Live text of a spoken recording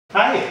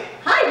Hi.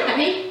 Hi,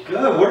 honey.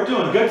 Good. We're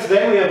doing good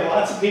today. We have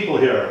lots of people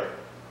here.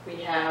 We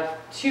have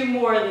two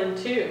more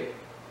than two.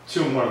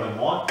 Two more than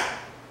one.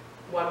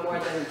 One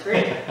more than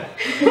three.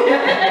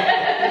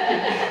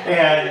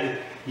 And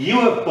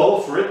you have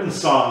both written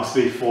songs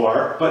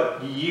before,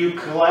 but you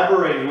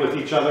collaborated with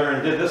each other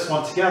and did this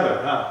one together,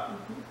 huh?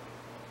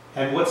 Mm-hmm.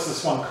 And what's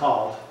this one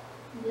called?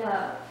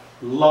 Love.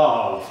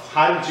 Love.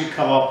 How did you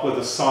come up with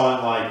a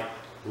song like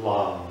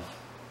Love?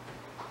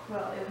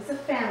 Well, it was a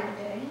family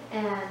day,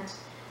 and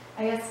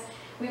I guess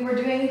we were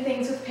doing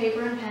things with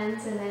paper and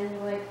pens, and then we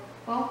were like,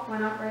 well, why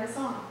not write a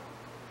song?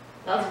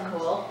 That's and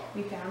cool.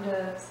 We found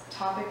a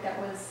topic that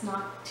was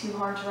not too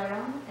hard to write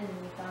on, and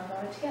we thought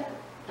about it together.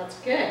 That's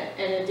good.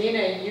 And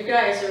Adina, you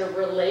guys are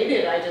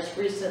related, I just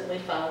recently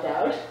found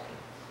out.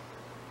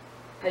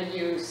 Are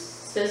you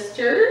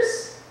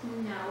sisters?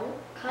 No,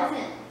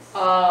 cousins.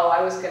 Oh,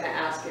 I was going to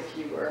ask if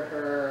you were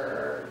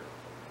her,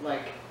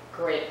 like,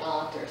 great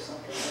aunt or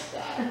something like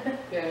that.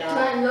 You're not? Do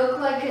I look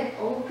like an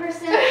old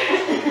person? Do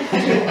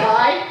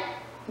I?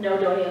 No,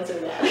 don't answer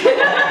that.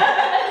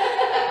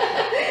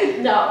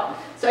 No.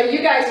 So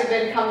you guys have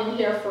been coming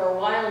here for a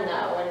while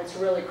now, and it's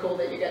really cool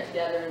that you got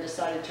together and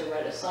decided to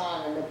write a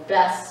song. And the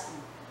best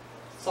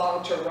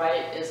song to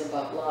write is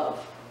about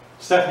love.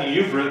 Stephanie,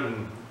 you've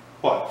written,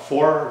 what,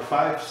 4 or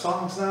 5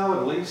 songs now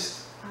at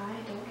least? I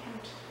don't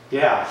count.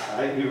 Yeah,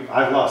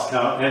 I've lost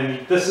count.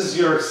 And this is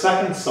your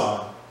second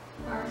song.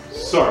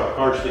 Sort of,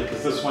 partially,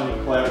 because this one you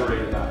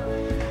collaborated on.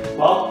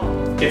 Well,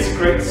 it's a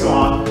great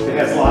song. It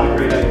has a lot of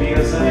great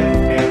ideas in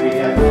it, and we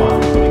had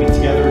fun putting it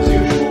together as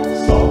usual.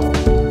 So,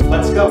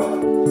 let's go.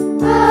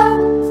 Love,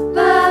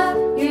 love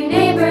your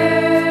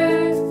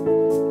neighbor.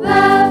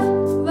 Love,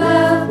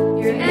 love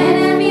your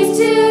enemies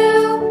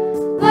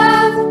too.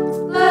 Love,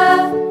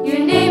 love your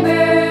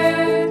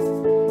neighbor.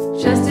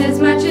 Just as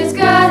much as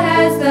God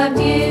has loved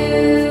you.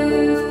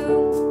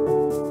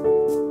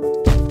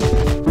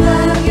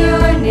 Love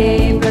your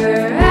neighbor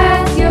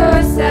as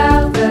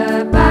yourself.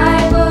 The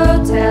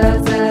Bible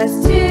tells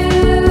us to.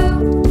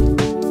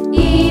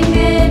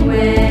 Even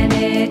when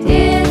it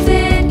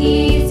isn't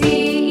easy.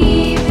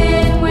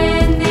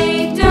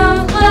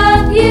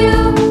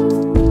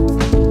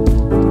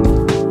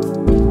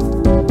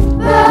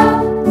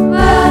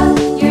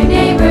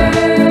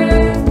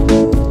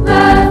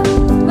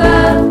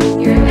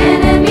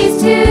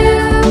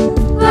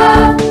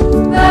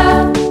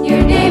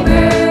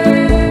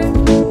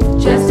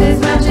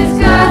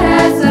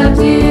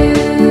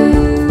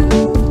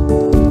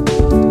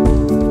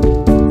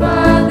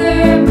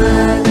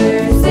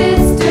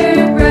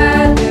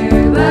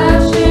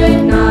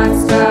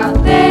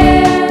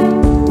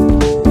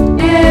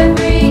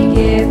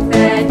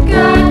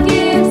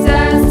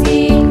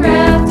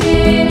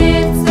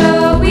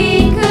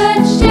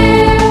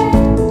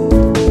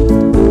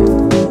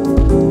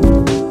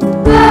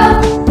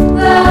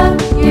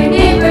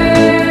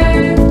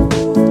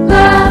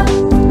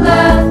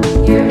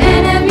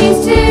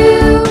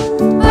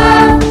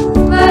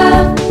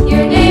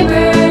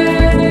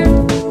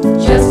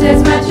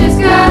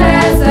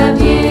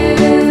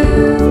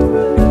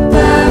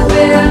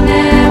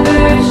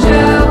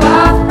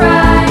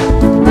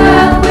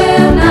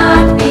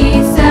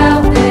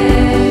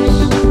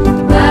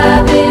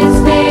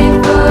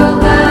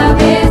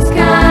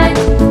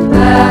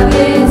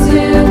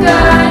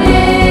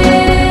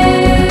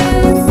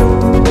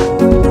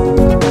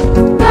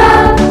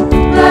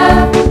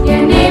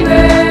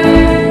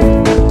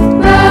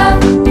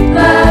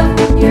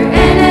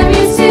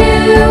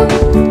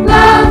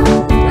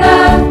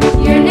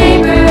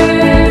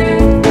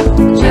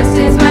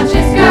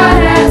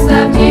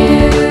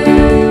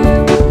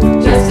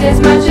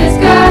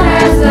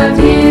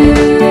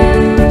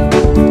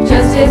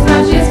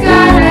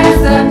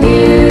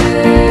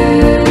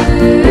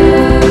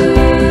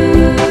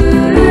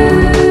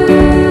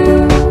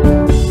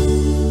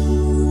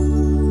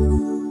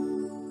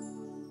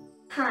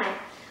 Hi,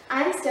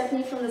 I'm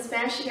Stephanie from the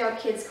Spanish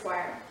Kids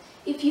Choir.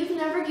 If you've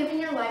never given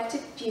your life to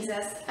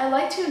Jesus, I'd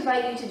like to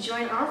invite you to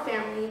join our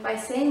family by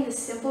saying this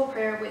simple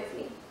prayer with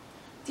me.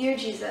 Dear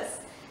Jesus,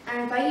 I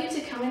invite you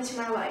to come into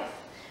my life.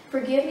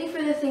 Forgive me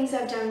for the things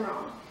I've done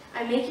wrong.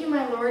 I make you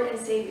my Lord and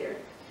Savior.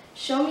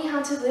 Show me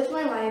how to live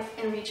my life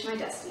and reach my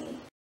destiny.